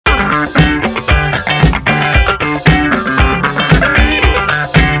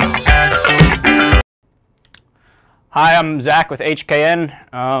Hi, I'm Zach with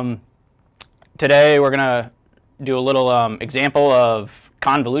HKN. Today we're going to do a little example of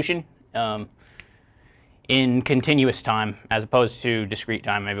convolution in continuous time as opposed to discrete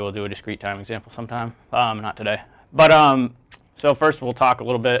time. Maybe we'll do a discrete time example sometime, not today. But so first we'll talk a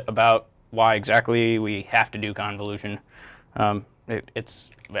little bit about why exactly we have to do convolution. It's,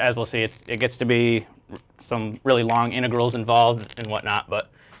 as we'll see, it gets to be some really long integrals involved and whatnot,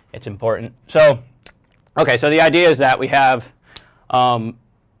 but it's important. So okay, so the idea is that we have a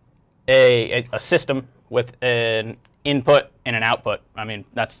system with an input and an output. I mean,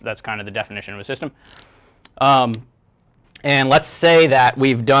 that's kind of the definition of a system. And let's say that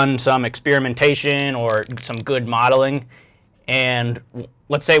we've done some experimentation or some good modeling, and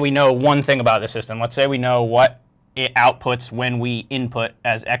let's say we know one thing about the system. Let's say we know what it outputs when we input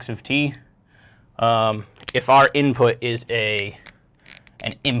as x of t. If our input is an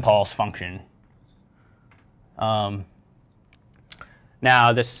impulse function.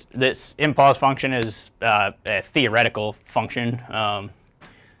 Now this impulse function is a theoretical function.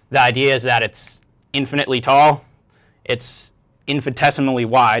 The idea is that it's infinitely tall, it's infinitesimally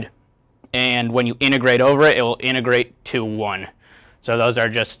wide, and when you integrate over it, it will integrate to 1. So those are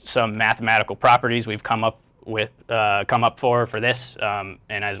just some mathematical properties we've come up for this, and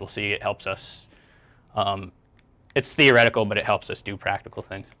as we'll see, it helps us. It's theoretical, but it helps us do practical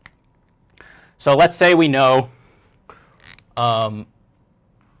things. So let's say we know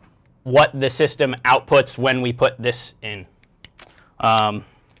what the system outputs when we put this in.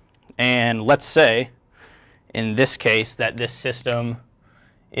 And let's say, in this case, that this system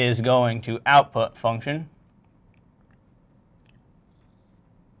is going to output function.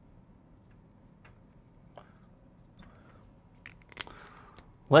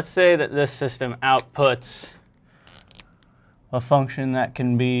 Let's say that this system outputs a function that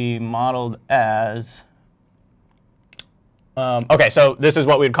can be modeled as, okay, so this is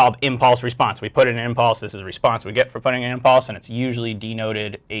what we'd call impulse response. We put in an impulse, this is a response we get for putting an impulse, and it's usually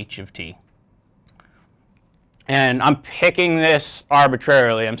denoted h of t. And I'm picking this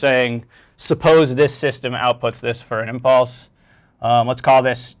arbitrarily. I'm saying, suppose this system outputs this for an impulse. Let's call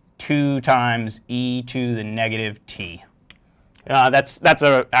this 2 times e to the negative t. That's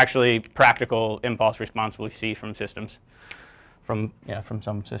a actually practical impulse response we see from systems. From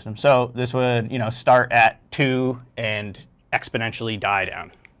some systems. So this would start at 2 and exponentially die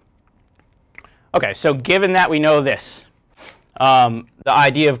down. Okay, so given that we know this, the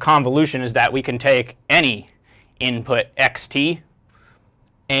idea of convolution is that we can take any input xt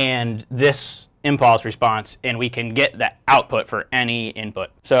and this impulse response, and we can get the output for any input.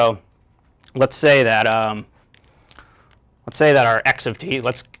 So let's say that our x of t.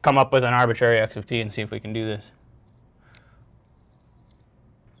 Let's come up with an arbitrary x of t and see if we can do this.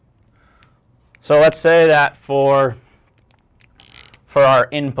 So let's say that for our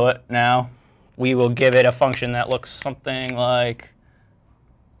input now, we will give it a function that looks something like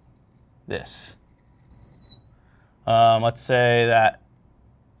this. Let's say that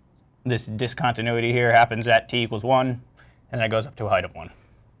this discontinuity here happens at t equals 1, and then it goes up to a height of 1.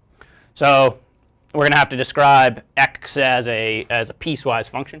 So we're going to have to describe x as a piecewise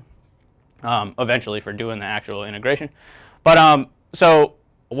function eventually for doing the actual integration. But so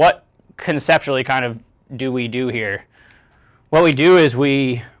what conceptually kind of do we do here? What we do is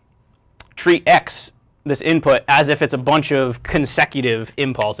we treat x, this input, as if it's a bunch of consecutive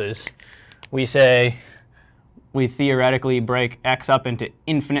impulses. We say we theoretically break x up into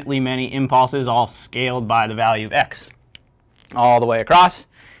infinitely many impulses, all scaled by the value of x, all the way across.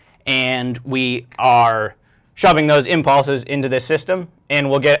 And we are shoving those impulses into this system, and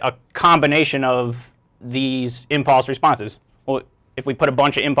we'll get a combination of these impulse responses. Well, if we put a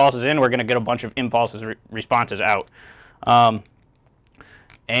bunch of impulses in, we're going to get a bunch of impulses responses out.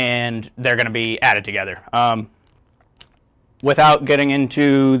 And they're going to be added together. Without getting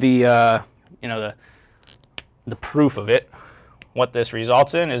into the proof of it, what this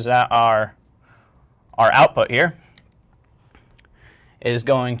results in is that our output here is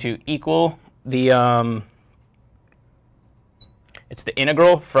going to equal the it's the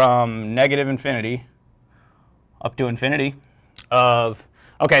integral from negative infinity up to infinity of,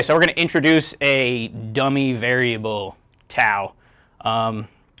 okay, so we're going to introduce a dummy variable, tau.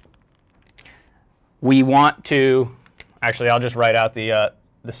 We want to, actually, I'll just write out the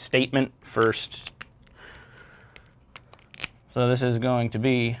statement first. So this is going to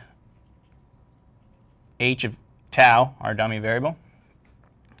be h of tau, our dummy variable,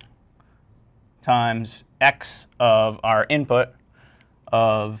 times x of our input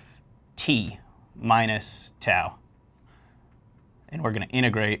of t minus tau. And we're going to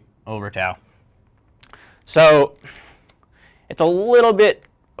integrate over tau. So it's a little bit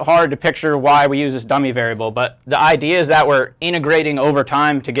hard to picture why we use this dummy variable, but the idea is that we're integrating over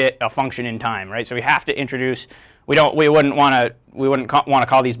time to get a function in time, right? So we have to introduce. We wouldn't want to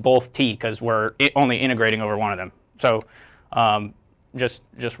call these both t because we're only integrating over one of them. So just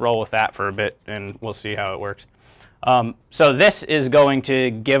roll with that for a bit, and we'll see how it works. So this is going to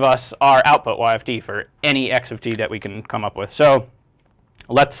give us our output y of t for any x of t that we can come up with. So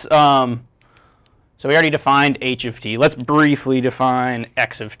let's. So we already defined h of t. Let's briefly define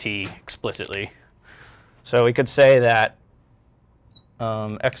x of t explicitly. So we could say that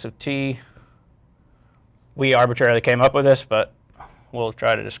x of t, we arbitrarily came up with this, but we'll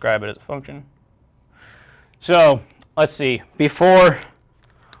try to describe it as a function. So let's see. Before,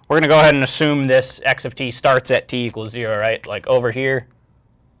 we're going to go ahead and assume this x of t starts at t equals 0, right? Like over here,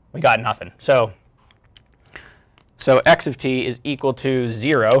 we got nothing. So x of t is equal to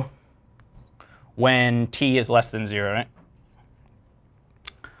 0 when t is less than 0,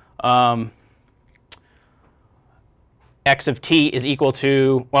 right? X of t is equal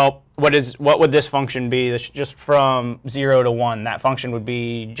to, well, what would this function be? That's just from 0 to 1. That function would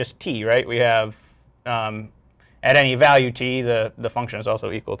be just t, right? We have, at any value t, the function is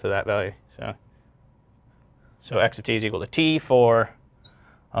also equal to that value. So x of t is equal to t for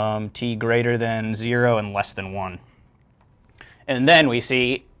t greater than 0 and less than 1. And then we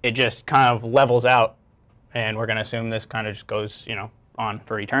see it just kind of levels out, and we're going to assume this kind of just goes, on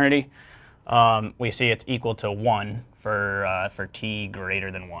for eternity. We see it's equal to 1 for t greater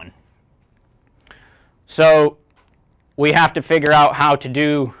than 1. So we have to figure out how to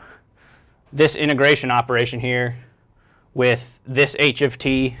do this integration operation here with this h of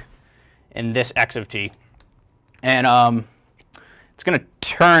t and this x of t. And it's going to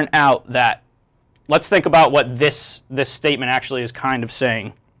turn out that, let's think about what this statement actually is kind of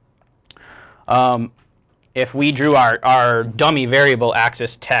saying. If we drew our dummy variable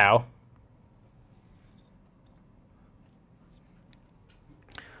axis tau,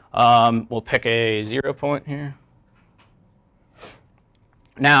 we'll pick a 0 point here.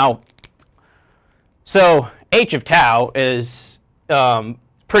 Now, so h of tau is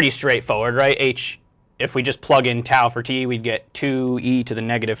pretty straightforward, right? If we just plug in tau for t, we'd get 2e to the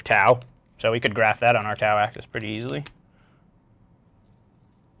negative tau. So we could graph that on our tau axis pretty easily.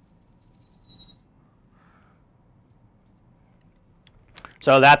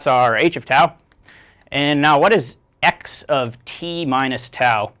 So that's our h of tau. And now what is x of t minus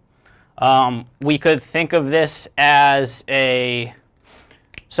tau? We could think of this as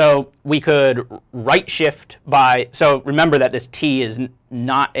so we could right shift by, so remember that this t is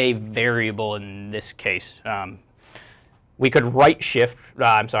not a variable in this case. We could left shift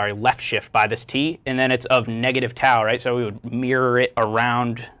by this t, and then it's of negative tau, right? So we would mirror it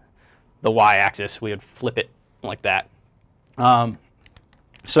around the y-axis. We would flip it like that.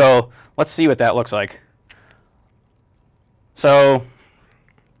 So let's see what that looks like. So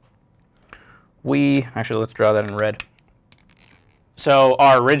let's draw that in red. So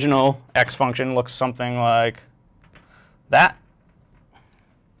our original x function looks something like that.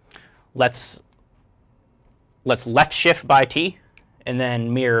 Let's left shift by t and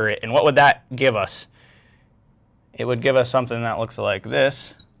then mirror it. And what would that give us? It would give us something that looks like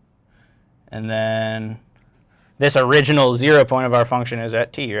this. And then this original 0 point of our function is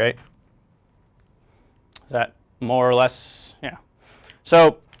at t, right? Is that more or less? Yeah.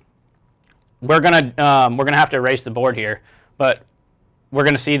 So we're gonna have to erase the board here, but we're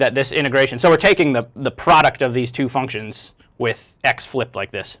gonna see that this integration. So we're taking the product of these two functions with x flipped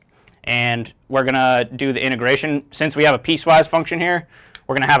like this, and we're gonna do the integration. Since we have a piecewise function here,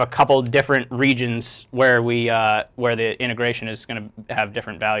 we're gonna have a couple different regions where where the integration is gonna have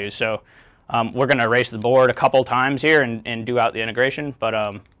different values. So we're going to erase the board a couple times here and do out the integration,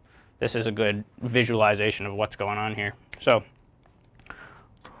 but this is a good visualization of what's going on here. So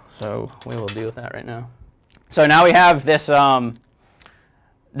we will deal with that right now. So now we have this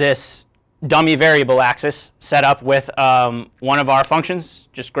this dummy variable axis set up with one of our functions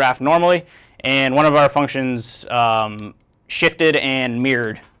just graphed normally, and one of our functions shifted and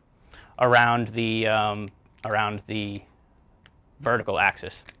mirrored around the vertical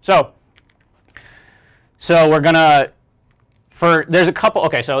axis. So we're gonna, there's a couple,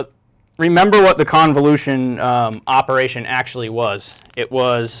 okay, so remember what the convolution operation actually was. It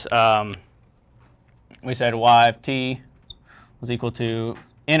was, we said y of t was equal to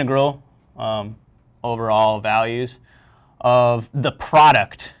integral over all values of the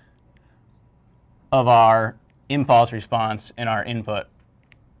product of our impulse response and our input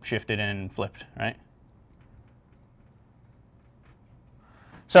shifted and flipped, right?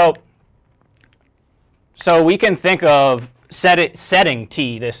 So so we can think of setting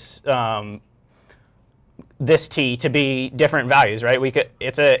t, this this t, to be different values, right?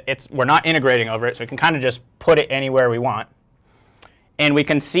 We're not integrating over it, so we can kind of just put it anywhere we want. And we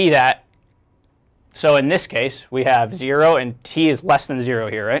can see that, so in this case, we have 0 and t is less than 0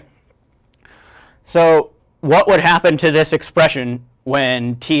 here, right? So what would happen to this expression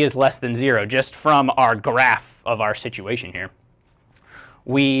when t is less than 0, just from our graph of our situation here?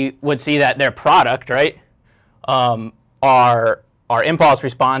 We would see that their product, right, our impulse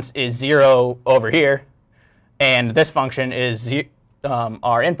response is 0 over here, and this function is,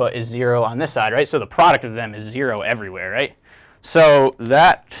 our input is 0 on this side, right? So the product of them is 0 everywhere, right? So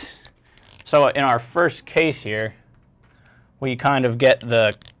in our first case here, we kind of get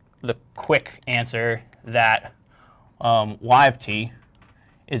the quick answer that y of t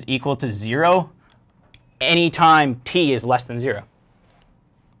is equal to 0 anytime t is less than 0.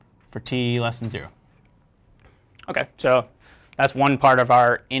 For t less than 0. Okay, so that's one part of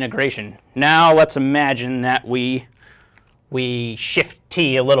our integration. Now let's imagine that we shift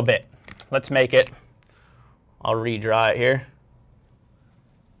t a little bit. Let's make it, I'll redraw it here.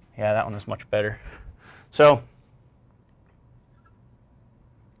 Yeah, that one is much better. So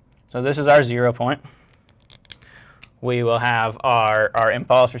this is our 0 point. We will have our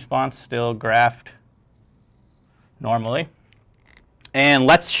impulse response still graphed normally. And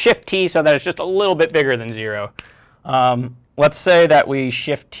let's shift t so that it's just a little bit bigger than 0. Let's say that we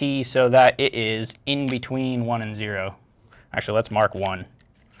shift t so that it is in between 1 and 0. Actually, let's mark 1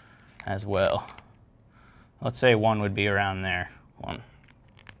 as well. Let's say 1 would be around there. 1.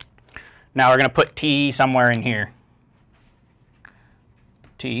 Now we're going to put t somewhere in here.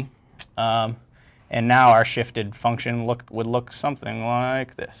 T. And now our shifted function would look something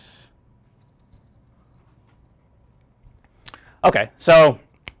like this. Okay, so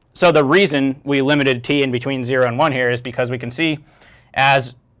the reason we limited t in between 0 and 1 here is because we can see,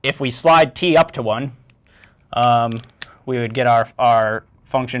 as if we slide t up to 1, we would get our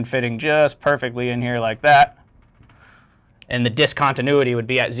function fitting just perfectly in here like that. And the discontinuity would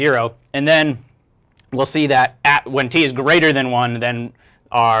be at 0. And then we'll see that when t is greater than 1, then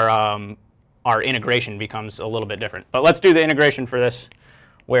our integration becomes a little bit different. But let's do the integration for this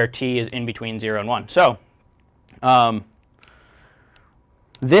where t is in between 0 and 1. So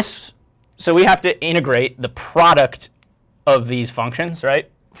so we have to integrate the product of these functions, right,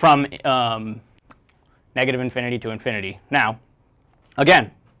 from negative infinity to infinity. Now,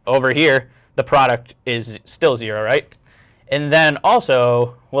 again, over here, the product is still 0, right? And then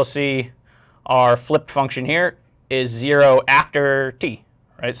also, we'll see our flipped function here is 0 after t,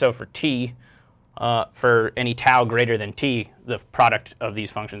 right? So for t, for any tau greater than t, the product of these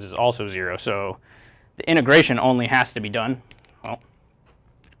functions is also 0. So the integration only has to be done. Well,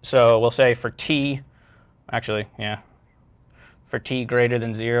 so we'll say for t, actually, yeah, for t greater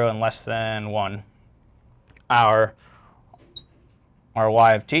than 0 and less than 1, our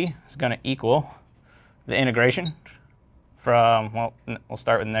y of t is going to equal the integration from, well, we'll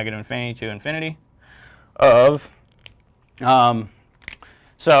start with negative infinity to infinity of,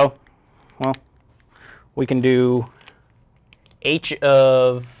 so, well, we can do h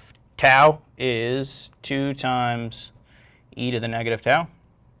of tau is 2 times e to the negative tau.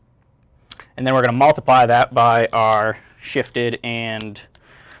 And then we're going to multiply that by our shifted and,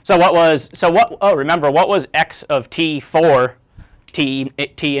 remember, what was x of t for t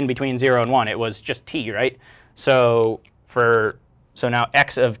in between 0 and 1? It was just t, right? So now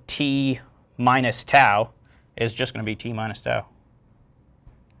x of t minus tau is just going to be t minus tau.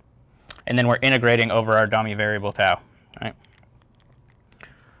 And then we're integrating over our dummy variable tau, right?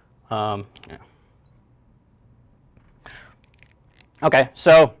 Yeah. Okay,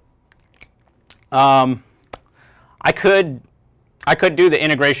 so I could do the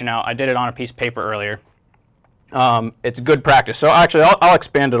integration out. I did it on a piece of paper earlier. It's good practice. So actually, I'll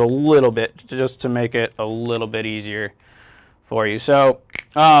expand it a little bit just to make it a little bit easier for you. So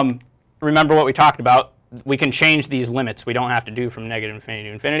remember what we talked about. We can change these limits. We don't have to do from negative infinity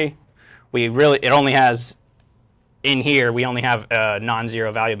to infinity. It only has, in here, we only have a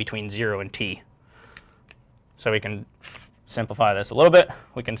non-zero value between 0 and t. So we can simplify this a little bit.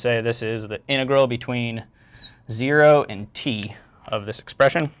 We can say this is the integral between 0 and t of this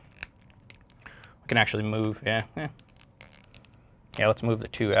expression. We can actually move, yeah, let's move the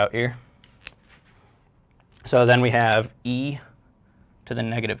 2 out here. So then we have e to the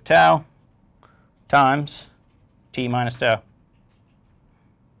negative tau times t minus tau.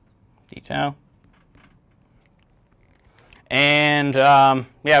 D tau. And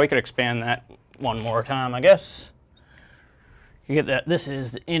yeah, we could expand that one more time, I guess. you get that this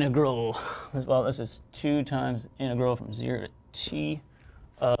is the integral, well, this is 2 times the integral from 0 to t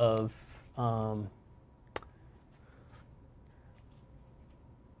of,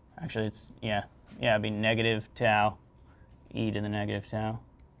 actually it's, yeah, it'd be negative tau e to the negative tau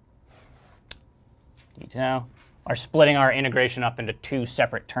d tau. Are splitting our integration up into 2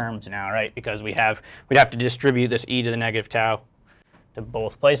 separate terms now, right? Because we'd have to distribute this e to the negative tau to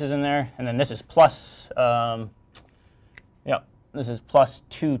both places in there, and then this is plus, this is plus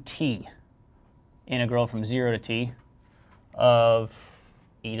 2t integral from 0 to t of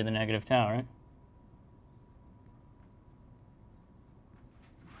e to the negative tau, right?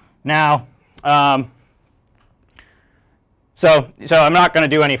 Now, so I'm not going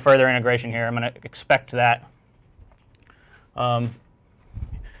to do any further integration here. I'm going to expect that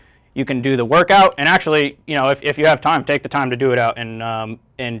you can do the workout, and actually, if you have time, take the time to do it out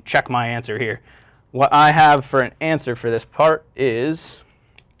and check my answer here. What I have for an answer for this part is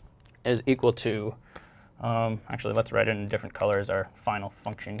equal to, actually, let's write it in different colors, our final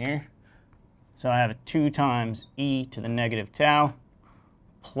function here. So I have 2 times e to the negative tau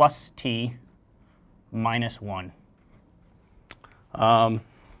plus t minus 1.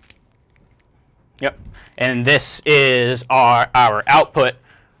 Yep, and this is our output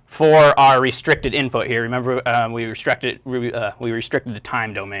for our restricted input here. Remember, we restricted the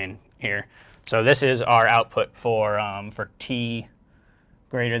time domain here. So this is our output for t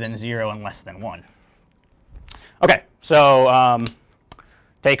greater than 0 and less than 1. Okay, so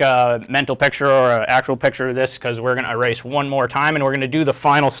take a mental picture or an actual picture of this, because we're going to erase one more time, and we're going to do the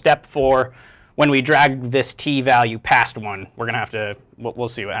final step for when we drag this t value past 1. We're going to have to, we'll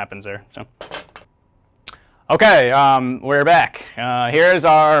see what happens there. So. Okay, we're back. Here's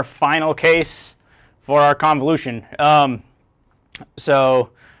our final case for our convolution.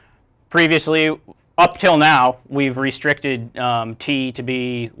 So previously, up till now, we've restricted t to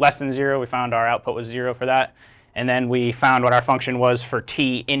be less than 0. We found our output was 0 for that. And then we found what our function was for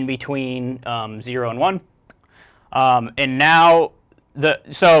t in between 0 and 1. And now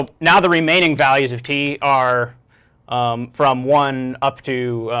the remaining values of t are from 1 up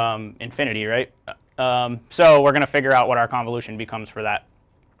to infinity, right? So we're going to figure out what our convolution becomes for that.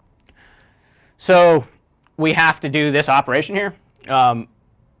 So we have to do this operation here.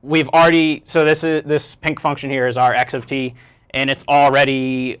 We've already, so this pink function here is our x of t, and it's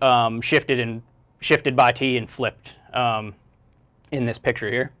already shifted by t and flipped in this picture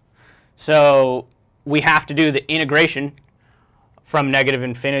here. So we have to do the integration from negative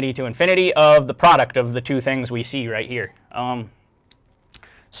infinity to infinity of the product of the 2 things we see right here.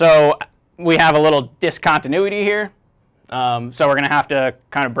 So we have a little discontinuity here. So we're going to have to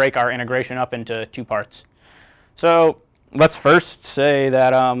kind of break our integration up into 2 parts. So let's first say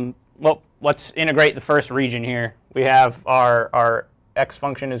that, well, let's integrate the first region here. We have our x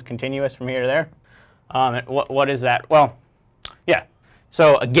function is continuous from here to there. And what is that? Well, yeah.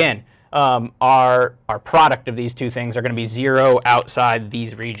 So again, our product of these 2 things are going to be 0 outside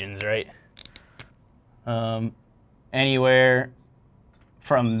these regions, right? Anywhere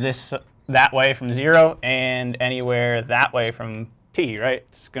from that way from 0, and anywhere that way from t, right?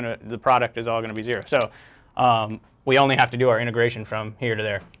 The product is all going to be 0. So we only have to do our integration from here to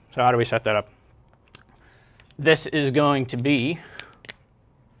there. So how do we set that up? This is going to be,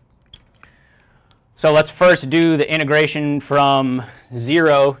 so let's first do the integration from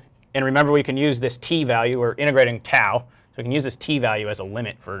 0, and remember we can use this t value. We're integrating tau, so we can use this t value as a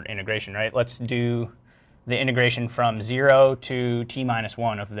limit for integration, right? Let's do the integration from 0 to t minus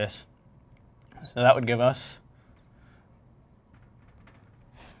 1 of this. So that would give us,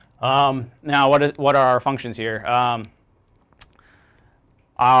 now what are our functions here?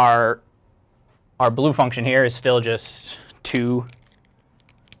 Our blue function here is still just 2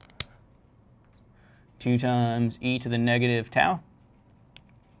 times e to the negative tau.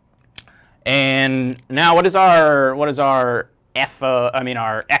 And now what is our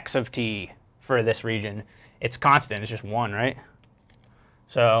our x of t for this region? It's constant. It's just 1, right?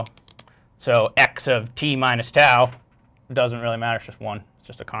 So x of t minus tau doesn't really matter. It's just 1. It's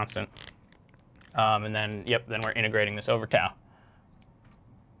just a constant. And then, yep, then we're integrating this over tau.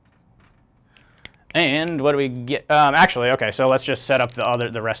 And what do we get? Actually, okay, so let's just set up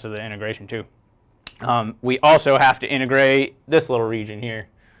the rest of the integration too. We also have to integrate this little region here.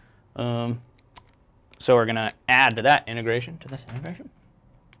 So we're going to add to that integration, to this integration.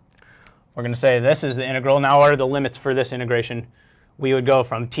 We're going to say this is the integral. Now what are the limits for this integration? We would go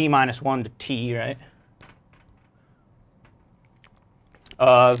from t minus 1 to t, right?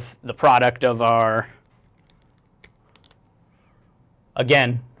 Of the product of our,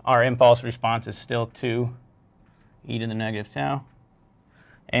 again, our impulse response is still 2 e to the negative tau.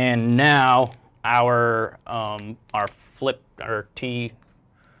 And now our t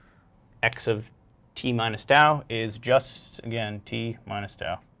x of t minus tau is just, again, t minus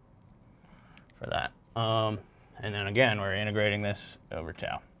tau for that. And then again, we're integrating this over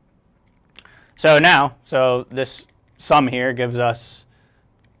tau. So now, this sum here gives us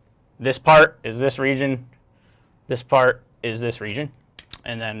this part is this region, this part is this region,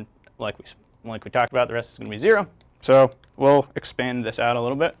 and then like we talked about, the rest is going to be 0. So we'll expand this out a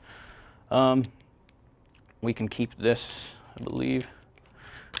little bit. We can keep this, I believe.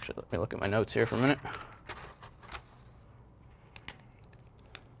 Actually, let me look at my notes here for a minute.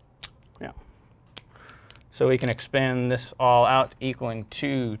 Yeah. So we can expand this all out, equaling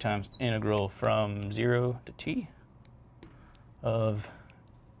 2 times integral from 0 to t of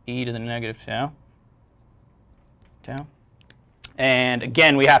e to the negative tau. And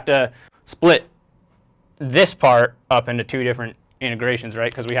again, we have to split this part up into 2 different integrations,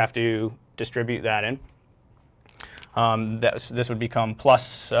 right? Because we have to distribute that in. This would become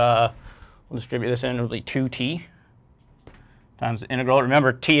plus, we'll distribute this in, it'll be 2t times the integral.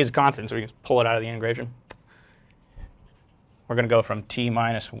 Remember, t is constant, so we can pull it out of the integration. We're going to go from t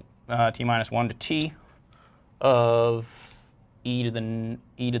minus 1 to t of e to the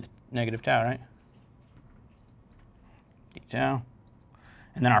negative tau, right? D tau.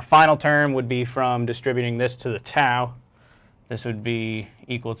 And then our final term would be from distributing this to the tau. This would be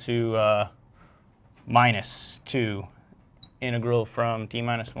equal to minus 2 integral from t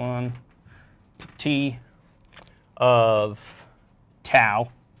minus 1 to t of tau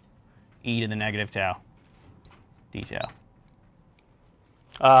e to the negative tau d tau.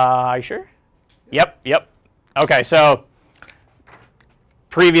 Are you sure? Yep. Okay, so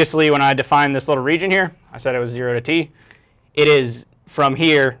previously when I defined this little region here, I said it was 0 to t. It is from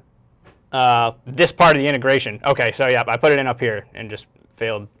here, this part of the integration. Okay, so yeah, I put it in up here and just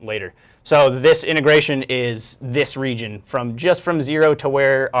failed later. So this integration is this region from just from 0 to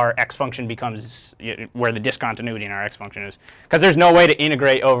where our x function becomes, where the discontinuity in our x function is. Because there's no way to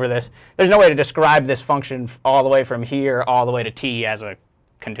integrate over this. There's no way to describe this function all the way from here all the way to t as a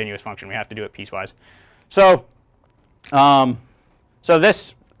continuous function. We have to do it piecewise. So,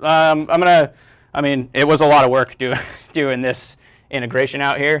 this, I mean, it was a lot of work doing this integration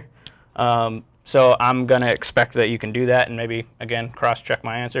out here. So I'm going to expect that you can do that and maybe, again, cross-check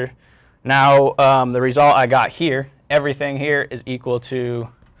my answer. Now, the result I got here, everything here is equal to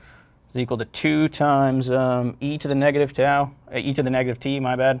 2 times e to the negative tau, e to the negative t,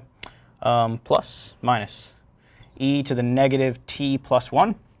 my bad, plus minus e to the negative t plus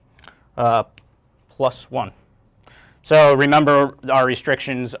 1, plus 1. So remember our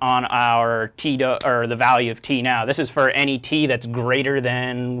restrictions on our t, or the value of t now. This is for any t that's greater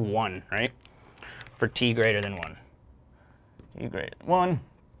than 1, right? For t greater than 1. T greater than 1.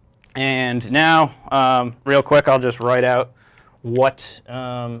 And now, real quick, I'll just write out what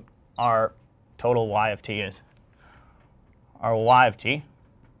our total y of t is. Our y of t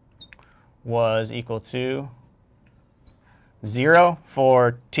was equal to 0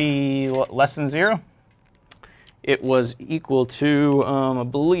 for t less than 0. It was equal to, I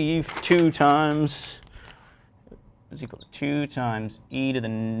believe, 2 times, it was equal to 2 times e to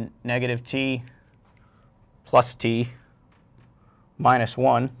the negative t plus t minus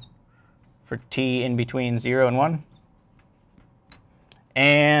 1 for t in between 0 and 1.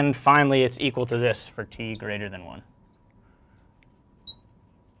 And finally, it's equal to this for t greater than 1.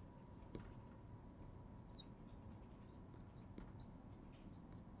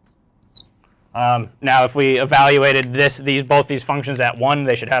 Now, if we evaluated both these functions at 1,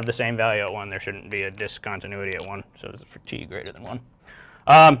 they should have the same value at 1. There shouldn't be a discontinuity at 1. So this is for t greater than 1.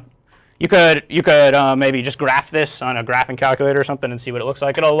 You could maybe just graph this on a graphing calculator or something and see what it looks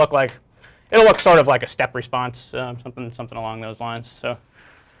like. It'll look sort of like a step response, something along those lines. So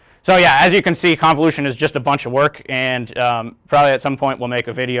yeah, as you can see, convolution is just a bunch of work, and probably at some point we'll make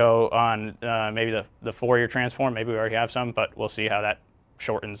a video on maybe the Fourier transform. Maybe we already have some, but we'll see how that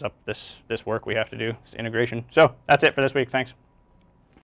shortens up this work we have to do, this integration. So that's it for this week. Thanks.